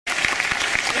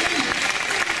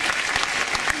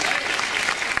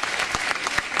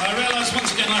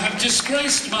Perhaps once again I have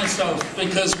disgraced myself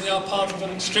because we are part of an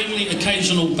extremely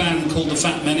occasional band called the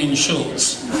Fat Men in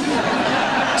Shorts.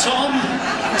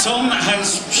 Tom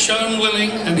has shown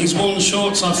willing and he's worn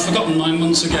shorts. I've forgotten mine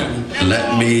once again.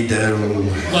 Let me down.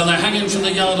 Well, they're hanging from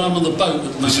the yard arm of the boat at the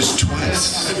moment. This is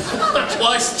twice.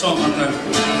 Twice, Tom, I know.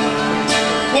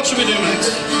 What should we do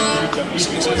next?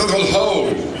 Google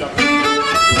home.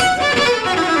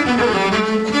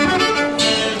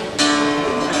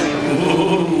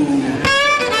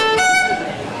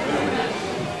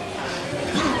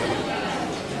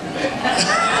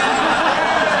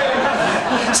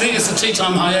 See, it's the tea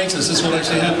time hiatus, that's what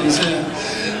actually happens here.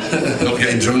 Not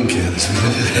getting drunk yet.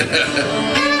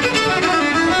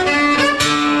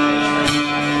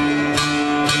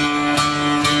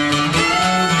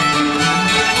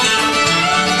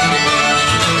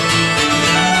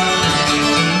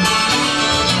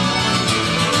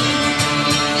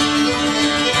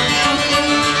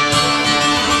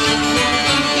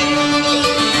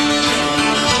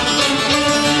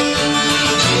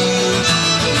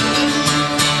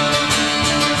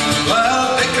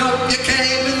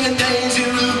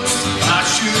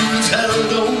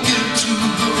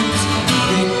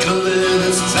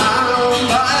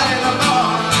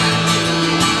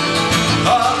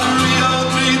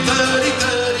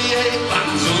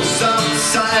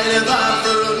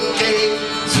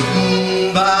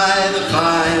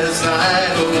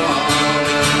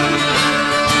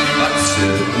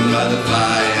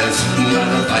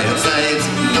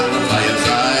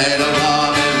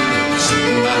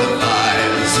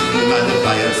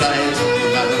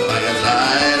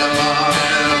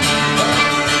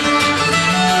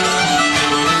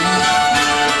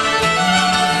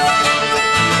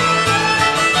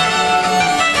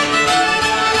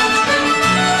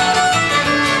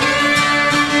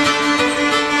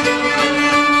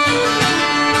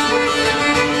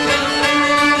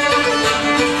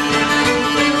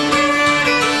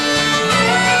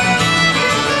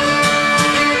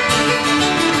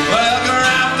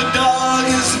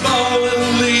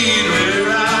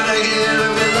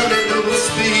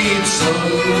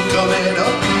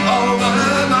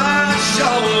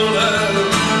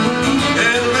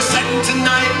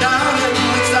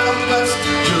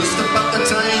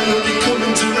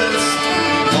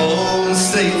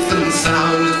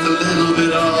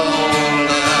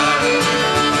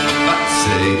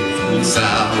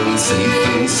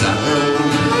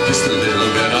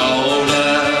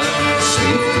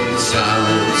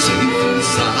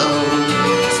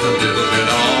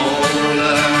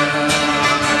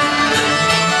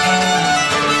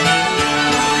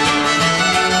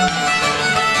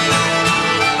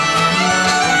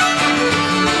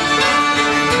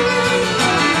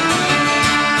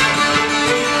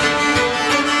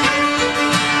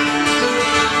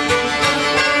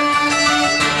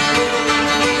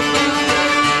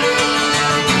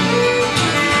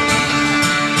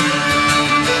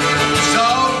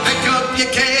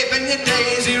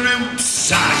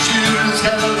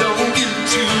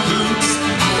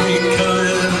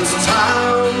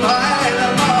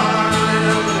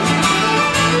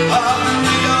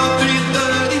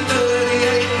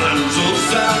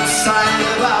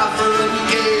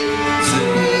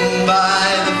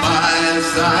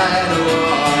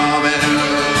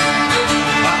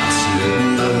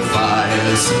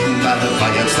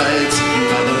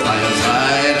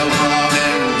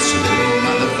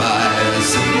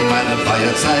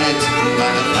 Fireside,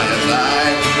 by the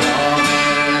fireside.